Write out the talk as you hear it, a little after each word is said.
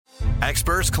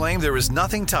Experts claim there is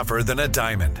nothing tougher than a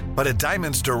diamond. But at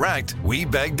Diamonds Direct, we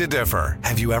beg to differ.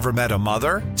 Have you ever met a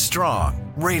mother? Strong,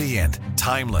 radiant,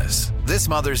 timeless. This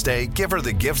Mother's Day, give her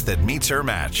the gift that meets her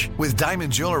match. With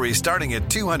diamond jewelry starting at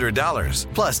 $200.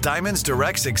 Plus Diamonds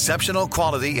Direct's exceptional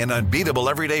quality and unbeatable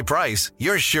everyday price,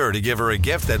 you're sure to give her a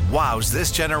gift that wows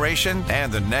this generation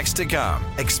and the next to come.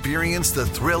 Experience the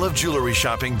thrill of jewelry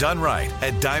shopping done right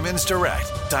at Diamonds Direct.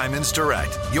 Diamonds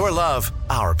Direct. Your love,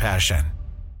 our passion.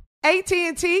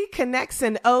 AT&T connects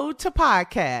an ode to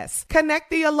podcasts.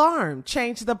 Connect the alarm.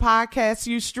 Change the podcast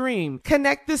you stream.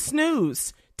 Connect the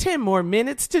snooze. 10 more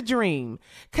minutes to dream.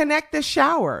 Connect the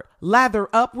shower. Lather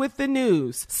up with the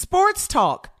news. Sports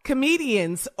talk,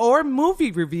 comedians, or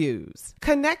movie reviews.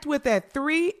 Connect with that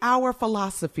 3-hour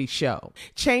philosophy show.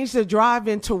 Change the drive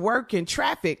into work in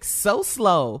traffic so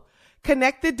slow.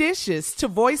 Connect the dishes to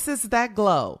voices that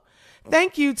glow.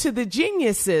 Thank you to the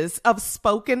geniuses of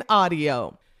spoken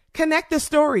audio. Connect the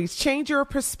stories, change your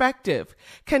perspective.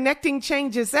 Connecting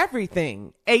changes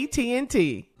everything.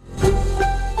 AT&T.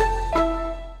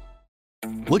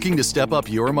 Looking to step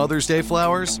up your Mother's Day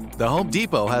flowers? The Home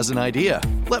Depot has an idea.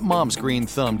 Let Mom's green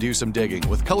thumb do some digging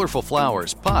with colorful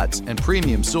flowers, pots, and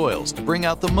premium soils to bring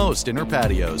out the most in her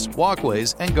patios,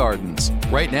 walkways, and gardens.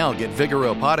 Right now, get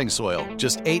Vigoro potting soil,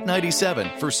 just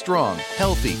 $8.97 for strong,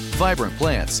 healthy, vibrant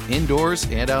plants indoors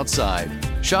and outside.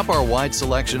 Shop our wide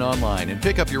selection online and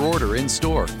pick up your order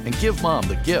in-store and give Mom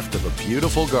the gift of a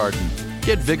beautiful garden.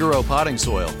 Get Vigoro potting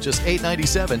soil, just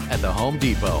 $8.97 at the Home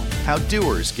Depot. How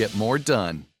doers get more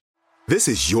done. This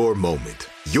is your moment,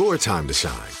 your time to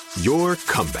shine, your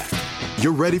comeback.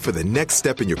 You're ready for the next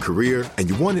step in your career, and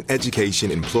you want an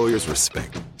education employers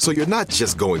respect. So you're not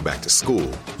just going back to school,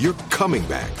 you're coming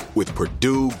back with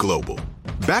Purdue Global.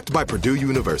 Backed by Purdue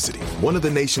University, one of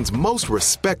the nation's most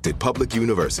respected public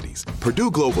universities, Purdue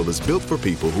Global is built for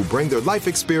people who bring their life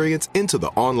experience into the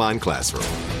online classroom.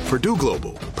 Purdue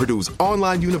Global, Purdue's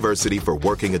online university for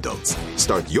working adults.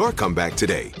 Start your comeback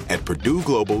today at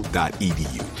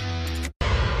purdueglobal.edu.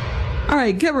 All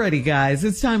right, get ready, guys.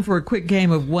 It's time for a quick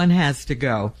game of One Has to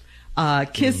Go.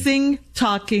 Kissing,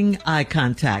 talking, eye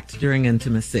contact during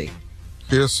intimacy.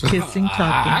 Yes. Kissing,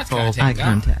 talking, eye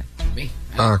contact. You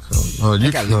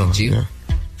gotta look at you.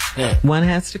 Yeah. One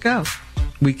has to go.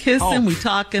 We kissing, we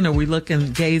talking, or we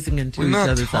looking, gazing into each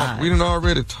other's eyes. We didn't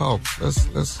already talk. Let's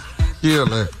hear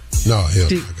that. No, hell,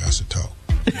 I got to talk.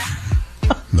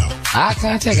 No. Eye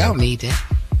contact, I don't need that.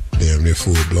 Damn, they're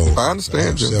full blown. I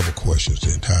understand you. Several questions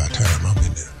the entire time I'm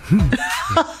in there.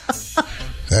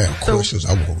 I have questions.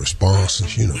 I want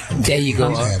responses, you know. There you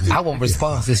go. I want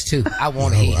responses too. I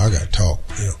want to hear. I got to talk.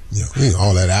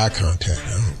 All that eye contact.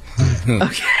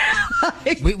 Okay.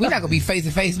 We're not going to be face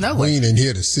to face, no way. We ain't in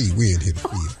here to see. We in here to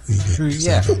feel. We ain't here to see.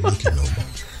 I'm not looking no more.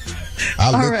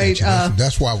 I looked at you.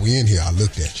 That's why we in here. I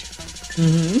looked at you.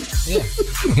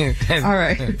 Mm-hmm. Yeah. All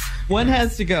right. One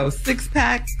has to go.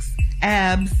 6-packs,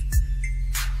 abs,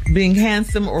 being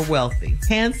handsome or wealthy.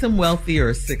 Handsome, wealthy, or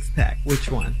a 6-pack? Which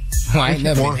one? Well, I ain't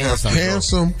never been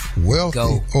handsome, wealthy,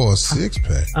 or a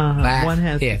 6-pack. One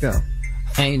has to go.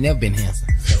 I ain't never been handsome.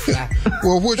 So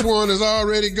well, which one is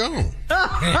already gone?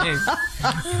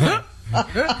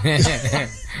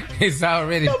 It's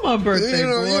already. Come on, birthday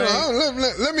boy.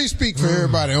 Let me speak for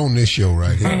everybody on this show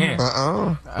right here. See,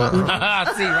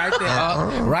 right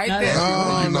there. Right there.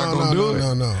 I'm not going to do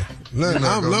it. No.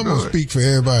 I'm going to speak for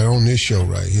everybody on this show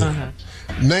right here.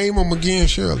 Name them again,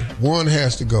 Shirley. One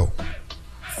has to go.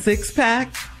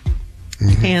 6-pack,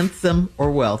 handsome,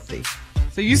 or wealthy.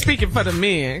 So you speaking for the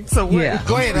men. So what? Yeah.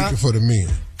 Go ahead. Speaking for the men.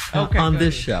 Okay. On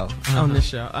this show. On this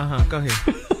show. Go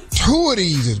ahead. 2 of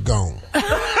these is gone.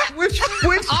 Which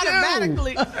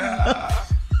automatically.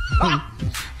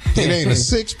 It ain't a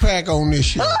 6-pack on this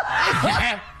show.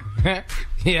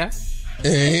 Yeah.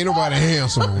 Ain't nobody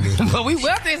handsome on this. But we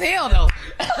wealthy as hell, though.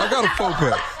 I got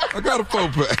a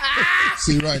 4-pack.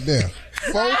 See right there.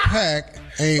 4-pack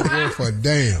ain't worth a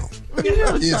damn.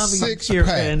 It's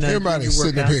 6-pack. Everybody's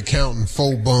sitting up here counting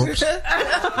 4 bumps.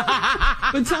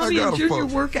 But Tommy and Junior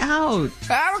work out.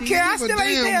 I don't care. I still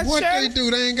ain't there, what Shirley. they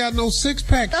do, they ain't got no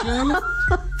 6-pack, Shirley.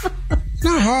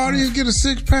 Not hard to get a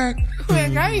 6-pack.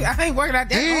 Man, I ain't working out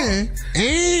that hard.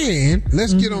 And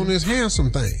let's get on this handsome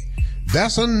thing.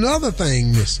 That's another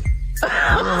thing missing.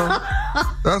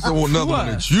 That's another one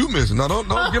that you missing. Now, don't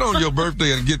get on your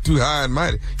birthday and get too high and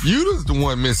mighty. You was the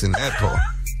one missing that part.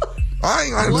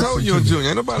 I told you and Junior.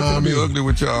 Ain't nobody gonna be ugly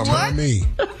with y'all, man.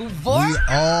 We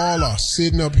all are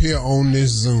sitting up here on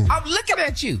this Zoom. I'm looking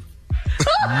at you.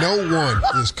 No one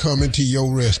is coming to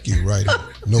your rescue right here.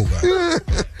 Nobody.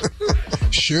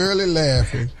 Shirley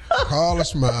laughing, Carla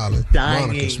smiling,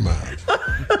 Monica smiling.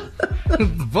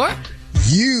 What?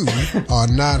 You are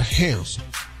not handsome.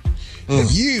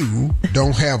 You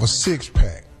don't have a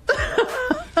six-pack.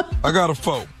 I got a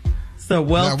 4. So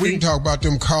wealthy. Now we can talk about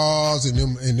them cars and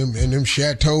them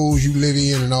chateaus you live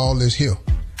in and all this here.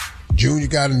 Junior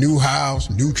got a new house,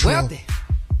 new truck. Wealthy.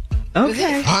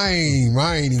 Okay. I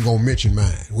ain't even gonna mention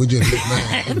mine. We just leave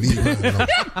mine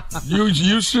alone.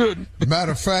 You shouldn't.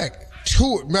 Matter of fact,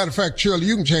 Shirley,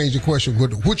 you can change the question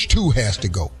with which 2 has to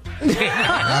go.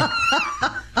 I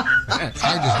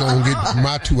just gonna get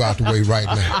my 2 out the way right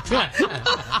now.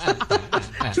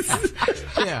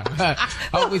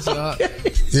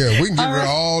 Yeah, we can get rid of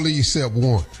all these except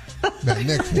one. Now,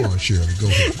 next one, Shirley, go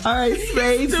ahead. All right,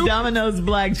 spades, dominoes,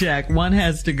 blackjack. One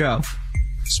has to go.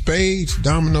 Spades,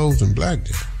 dominoes, and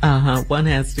blackjack. One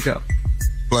has to go.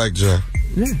 Blackjack.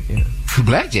 Yeah.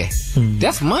 Blackjack?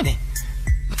 That's money.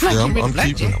 Yeah, I'm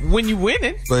keeping it. When you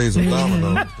winning. Spades and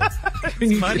dominoes.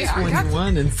 When you get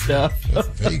 21 and stuff.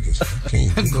 Vegas.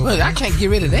 I can't get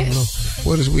rid of that.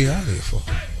 What is we out here for?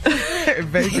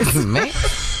 Vegas. Man.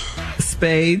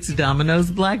 Spades, dominoes,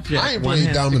 blackjack. I ain't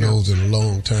played dominoes in a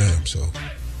long time, so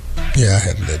yeah, I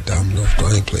had to let dominoes go.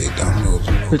 I ain't played dominoes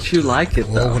in a long time. But you like it,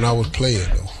 though. Well, when I was playing,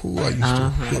 though, who I used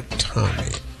to whip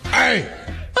Tommy. Hey!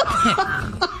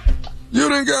 You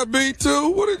done got beat,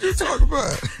 too? What did you talk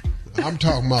about? I'm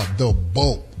talking about the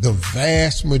bulk, the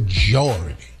vast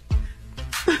majority.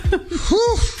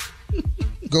 Whew.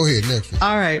 Go ahead, next one.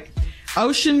 All right.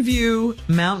 Ocean view,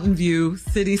 mountain view,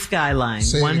 city skyline.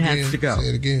 One has to go. Say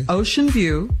it again. Ocean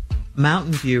view,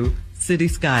 mountain view, city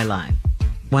skyline.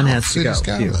 One has to go.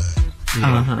 City skyline.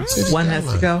 One has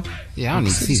to go. Yeah, I don't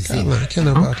need to see the skyline. I can't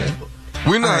know about that.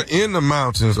 We're not in the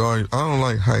mountains. I don't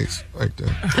like heights like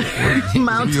that.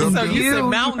 Mountains. So you said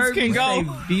mountains can go.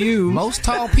 View. Most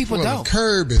tall people Well, don't. the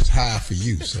curb is high for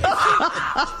you, so.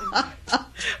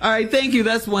 All right, thank you.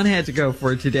 That's one had to go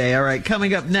for today. All right,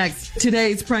 coming up next,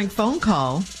 today's prank phone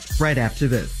call right after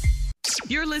this.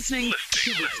 You're listening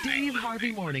to the Steve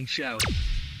Harvey Morning Show.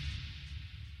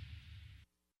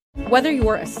 Whether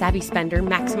you're a savvy spender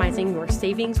maximizing your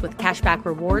savings with cashback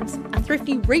rewards, a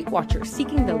thrifty rate watcher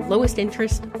seeking the lowest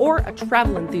interest, or a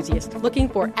travel enthusiast looking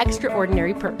for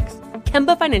extraordinary perks,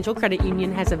 Kemba Financial Credit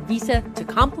Union has a visa to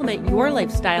complement your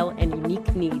lifestyle and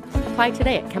unique needs. Apply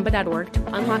today at Kemba.org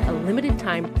to unlock a limited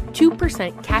time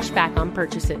 2% cash back on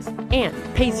purchases and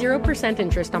pay 0%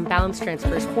 interest on balance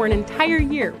transfers for an entire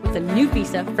year with a new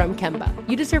visa from Kemba.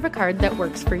 You deserve a card that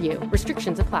works for you.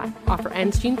 Restrictions apply. Offer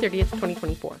ends June 30th,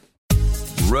 2024.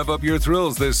 Rev up your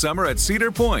thrills this summer at Cedar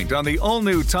Point on the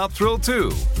all-new Top Thrill 2.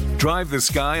 Drive the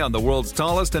sky on the world's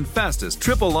tallest and fastest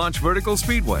triple-launch vertical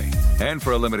speedway. And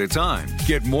for a limited time,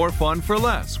 get more fun for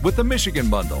less with the Michigan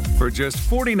Bundle for just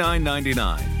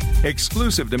 $49.99.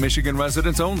 Exclusive to Michigan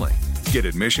residents only. Get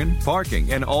admission,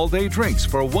 parking, and all-day drinks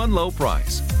for one low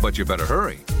price. But you better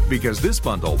hurry, because this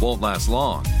bundle won't last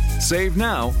long. Save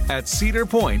now at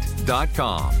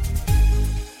cedarpoint.com.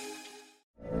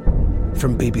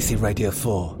 From BBC Radio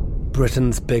 4,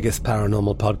 Britain's biggest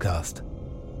paranormal podcast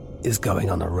is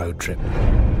going on a road trip.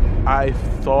 I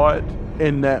thought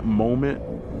in that moment,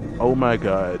 oh my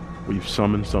God, we've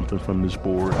summoned something from this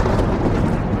board.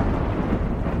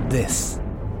 This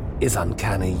is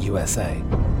Uncanny USA.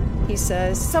 He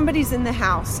says, somebody's in the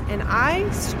house, and I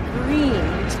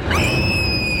screamed.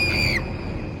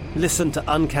 Listen to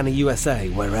Uncanny USA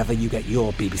wherever you get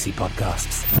your BBC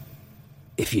podcasts,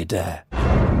 if you dare.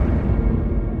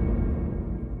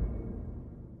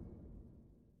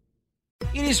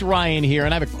 It is Ryan here,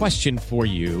 and I have a question for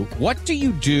you. What do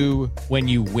you do when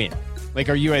you win? Like,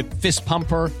 are you a fist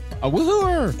pumper, a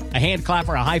woo-hooer, a hand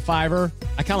clapper, a high fiver?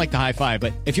 I kind of like the high five,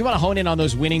 but if you want to hone in on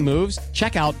those winning moves,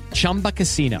 check out Chumba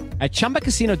Casino. At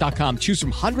ChumbaCasino.com, choose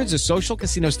from hundreds of social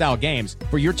casino-style games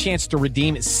for your chance to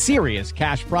redeem serious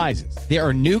cash prizes. There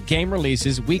are new game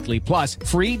releases weekly, plus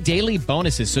free daily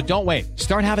bonuses. So don't wait.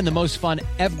 Start having the most fun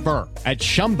ever at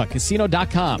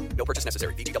ChumbaCasino.com. No purchase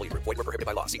necessary. VGW. Void where prohibited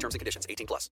by law. See terms and conditions. 18+.